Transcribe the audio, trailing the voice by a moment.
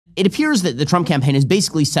It appears that the Trump campaign has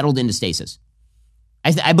basically settled into stasis.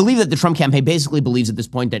 I believe that the Trump campaign basically believes at this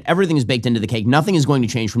point that everything is baked into the cake. Nothing is going to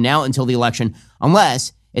change from now until the election,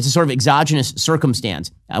 unless it's a sort of exogenous circumstance,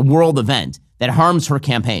 a world event that harms her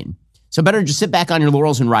campaign. So better just sit back on your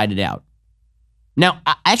laurels and ride it out. Now,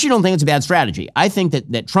 I actually don't think it's a bad strategy. I think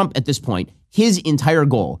that Trump at this point, his entire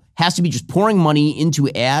goal has to be just pouring money into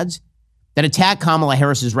ads that attack Kamala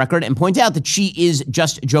Harris's record and point out that she is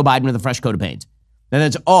just Joe Biden with a fresh coat of paint. And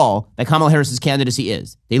that's all that Kamala Harris's candidacy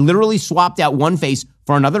is. They literally swapped out one face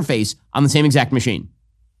for another face on the same exact machine.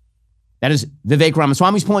 That is Vivek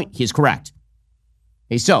Ramaswamy's point. He is correct.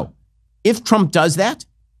 Okay, so if Trump does that,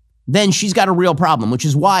 then she's got a real problem, which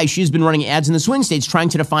is why she's been running ads in the swing states trying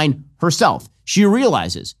to define herself. She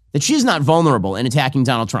realizes that she is not vulnerable in attacking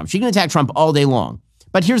Donald Trump. She can attack Trump all day long.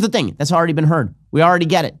 But here's the thing. That's already been heard. We already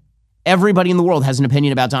get it. Everybody in the world has an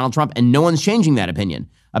opinion about Donald Trump, and no one's changing that opinion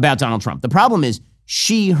about Donald Trump. The problem is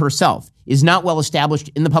she herself is not well established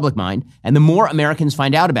in the public mind, and the more Americans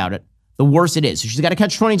find out about it, the worse it is. So she's got to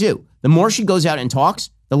catch 22. The more she goes out and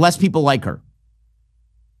talks, the less people like her.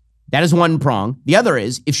 That is one prong. The other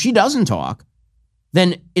is, if she doesn't talk,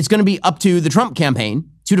 then it's going to be up to the Trump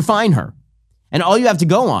campaign to define her. And all you have to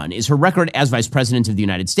go on is her record as vice president of the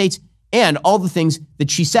United States and all the things that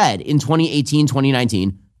she said in 2018,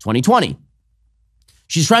 2019, 2020.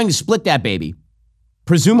 She's trying to split that baby,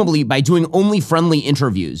 presumably by doing only friendly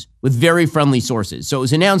interviews with very friendly sources. So it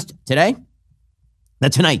was announced today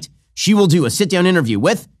that tonight she will do a sit-down interview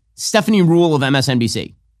with Stephanie Ruhle of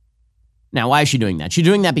MSNBC. Now, why is she doing that? She's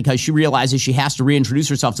doing that because she realizes she has to reintroduce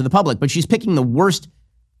herself to the public, but she's picking the worst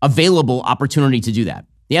available opportunity to do that.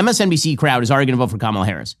 The MSNBC crowd is already going to vote for Kamala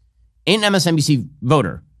Harris. Ain't an MSNBC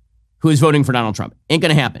voter who is voting for Donald Trump. Ain't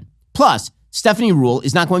going to happen. Plus, Stephanie Ruhle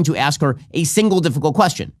is not going to ask her a single difficult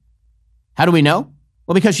question. How do we know?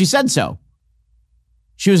 Well, because she said so.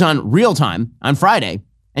 She was on Real Time on Friday,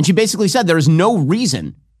 and she basically said there is no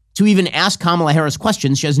reason to even ask Kamala Harris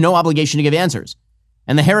questions. She has no obligation to give answers.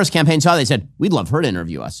 And the Harris campaign saw, they said, we'd love her to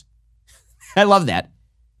interview us. I love that.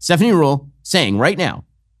 Stephanie Ruhle saying right now,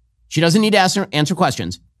 she doesn't need to answer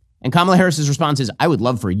questions. And Kamala Harris's response is, I would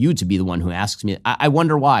love for you to be the one who asks me. I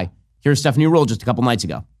wonder why. Here's Stephanie Ruhle just a couple nights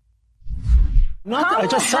ago. I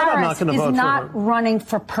just said I'm not going to vote for her. She's not running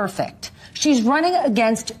for perfect. She's running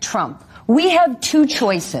against Trump. We have two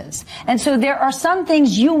choices. And so there are some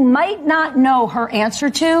things you might not know her answer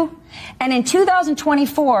to. And in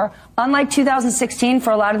 2024, unlike 2016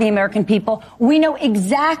 for a lot of the American people, we know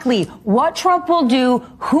exactly what Trump will do,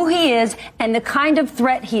 who he is, and the kind of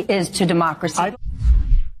threat he is to democracy.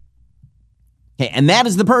 Okay, and that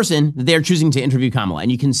is the person that they're choosing to interview Kamala,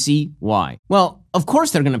 and you can see why. Well, of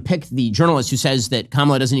course they're going to pick the journalist who says that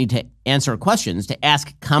Kamala doesn't need to answer questions, to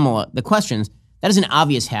ask Kamala the questions. That is an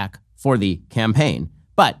obvious hack for the campaign.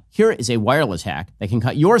 But here is a wireless hack that can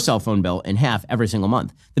cut your cell phone bill in half every single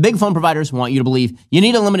month. The big phone providers want you to believe you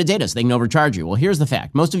need unlimited data so they can overcharge you. Well, here's the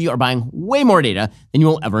fact. Most of you are buying way more data than you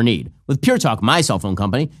will ever need. With Pure Talk, my cell phone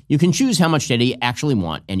company, you can choose how much data you actually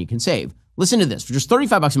want and you can save. Listen to this. For just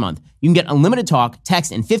 $35 a month, you can get unlimited talk,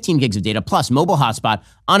 text, and 15 gigs of data, plus mobile hotspot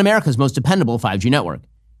on America's most dependable 5G network. You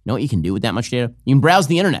know what you can do with that much data? You can browse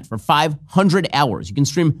the internet for 500 hours. You can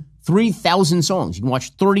stream 3,000 songs. You can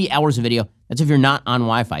watch 30 hours of video. That's if you're not on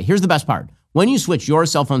Wi-Fi. Here's the best part. When you switch your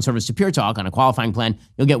cell phone service to Pure Talk on a qualifying plan,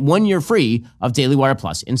 you'll get 1 year free of Daily Wire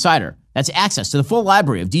Plus Insider. That's access to the full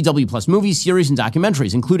library of DW Plus movies, series, and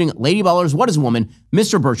documentaries, including Lady Ballers, What is a Woman,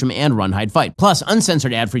 Mr. Bertram, and Run, Hide, Fight. Plus,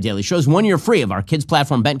 uncensored ad-free daily shows, 1 year free of our kids'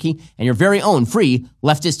 platform Bentkey, and your very own free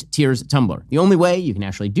Leftist Tears Tumblr. The only way you can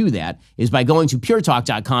actually do that is by going to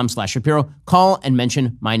puretalk.com/Shapiro, call and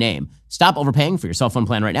mention my name. Stop overpaying for your cell phone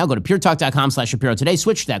plan right now. Go to puretalk.com/Shapiro today.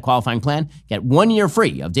 Switch to that qualifying plan. Get 1 year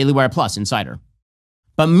free of Daily Wire Plus Insider.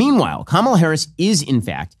 But meanwhile, Kamala Harris is, in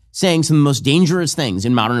fact, saying some of the most dangerous things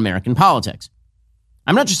in modern American politics.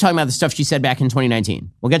 I'm not just talking about the stuff she said back in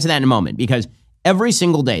 2019. We'll get to that in a moment, because every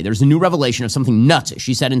single day there's a new revelation of something nuts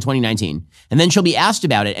she said in 2019, and then she'll be asked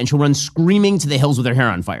about it and she'll run screaming to the hills with her hair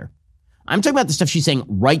on fire. I'm talking about the stuff she's saying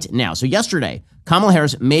right now. So yesterday, Kamala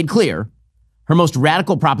Harris made clear her most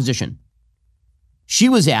radical proposition. She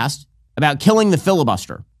was asked about killing the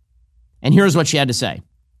filibuster, and here's what she had to say.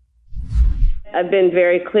 I've been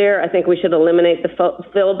very clear. I think we should eliminate the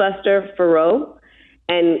filibuster for Roe,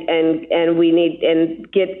 and we need and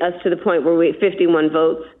get us to the point where 51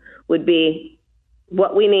 votes would be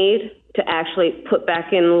what we need to actually put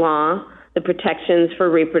back in law the protections for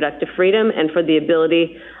reproductive freedom and for the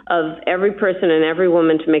ability of every person and every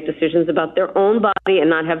woman to make decisions about their own body and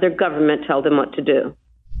not have their government tell them what to do.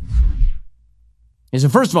 And so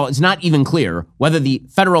first of all, it's not even clear whether the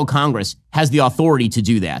federal Congress has the authority to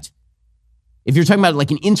do that. If you're talking about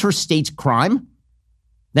like an interstate crime,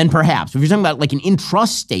 then perhaps. If you're talking about like an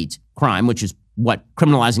intrastate crime, which is what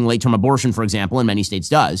criminalizing late-term abortion, for example, in many states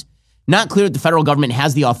does, not clear that the federal government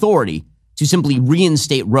has the authority to simply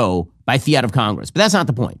reinstate Roe by fiat of Congress. But that's not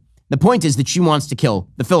the point. The point is that she wants to kill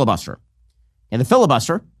the filibuster. And the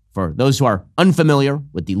filibuster, for those who are unfamiliar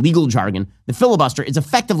with the legal jargon, the filibuster is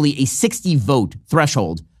effectively a 60-vote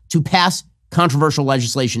threshold to pass controversial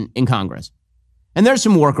legislation in Congress. And there's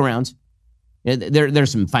some workarounds.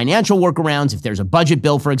 There's some financial workarounds. If there's a budget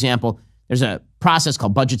bill, for example, there's a process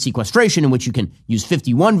called budget sequestration in which you can use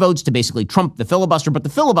 51 votes to basically trump the filibuster. But the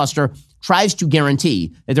filibuster tries to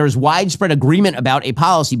guarantee that there is widespread agreement about a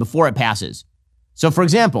policy before it passes. So, for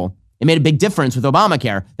example, it made a big difference with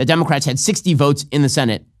Obamacare that Democrats had 60 votes in the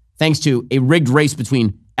Senate thanks to a rigged race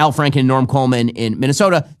between Al Franken and Norm Coleman in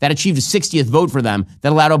Minnesota that achieved a 60th vote for them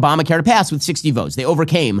that allowed Obamacare to pass with 60 votes. They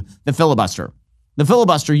overcame the filibuster. The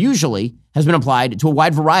filibuster usually has been applied to a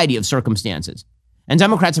wide variety of circumstances, and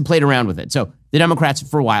Democrats have played around with it. So the Democrats,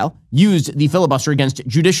 for a while, used the filibuster against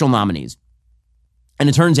judicial nominees. And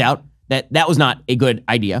it turns out that that was not a good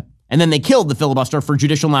idea. And then they killed the filibuster for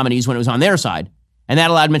judicial nominees when it was on their side. And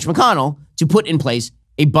that allowed Mitch McConnell to put in place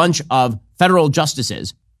a bunch of federal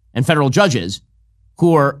justices and federal judges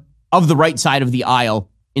who are of the right side of the aisle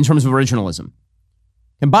in terms of originalism.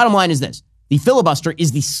 And bottom line is this. The filibuster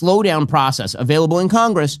is the slow-down process available in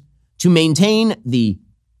Congress to maintain the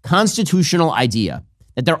constitutional idea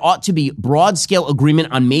that there ought to be broad-scale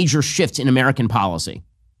agreement on major shifts in American policy.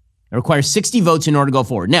 It requires 60 votes in order to go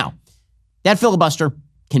forward. Now, that filibuster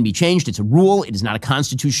can be changed. It's a rule. It is not a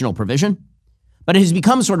constitutional provision. But it has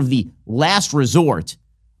become sort of the last resort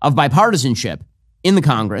of bipartisanship in the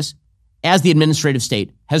Congress as the administrative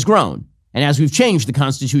state has grown and as we've changed the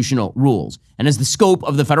constitutional rules and as the scope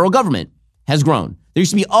of the federal government has grown. There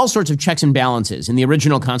used to be all sorts of checks and balances in the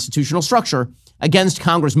original constitutional structure against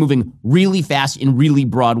Congress moving really fast in really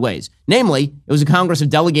broad ways. Namely, it was a Congress of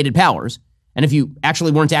delegated powers. And if you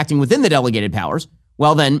actually weren't acting within the delegated powers,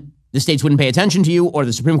 well, then the states wouldn't pay attention to you or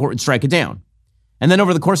the Supreme Court would strike it down. And then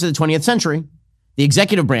over the course of the 20th century, the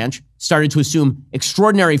executive branch started to assume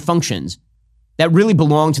extraordinary functions that really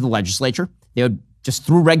belonged to the legislature. They would just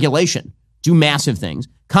through regulation do massive things.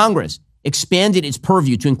 Congress expanded its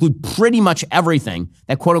purview to include pretty much everything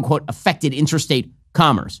that, quote unquote, affected interstate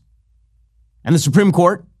commerce. And the Supreme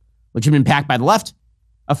Court, which had been packed by the left,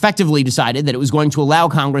 effectively decided that it was going to allow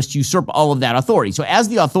Congress to usurp all of that authority. So as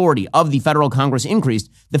the authority of the federal Congress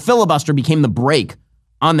increased, the filibuster became the brake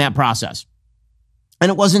on that process.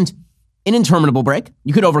 And it wasn't an interminable break.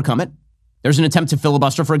 You could overcome it. There's an attempt to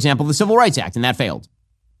filibuster, for example, the Civil Rights Act, and that failed.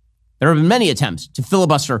 There have been many attempts to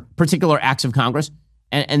filibuster particular acts of Congress,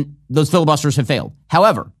 and those filibusters have failed.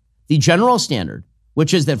 However, the general standard,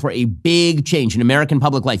 which is that for a big change in American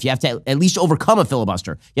public life, you have to at least overcome a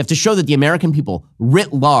filibuster. You have to show that the American people,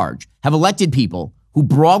 writ large, have elected people who,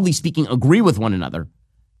 broadly speaking, agree with one another.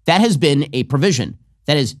 That has been a provision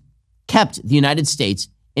that has kept the United States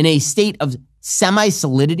in a state of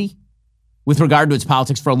semi-solidity with regard to its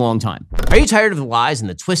politics for a long time. Are you tired of the lies and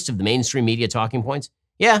the twists of the mainstream media talking points?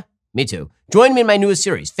 Yeah, me too. Join me in my newest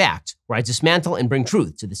series, Fact, where I dismantle and bring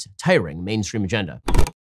truth to this tiring mainstream agenda.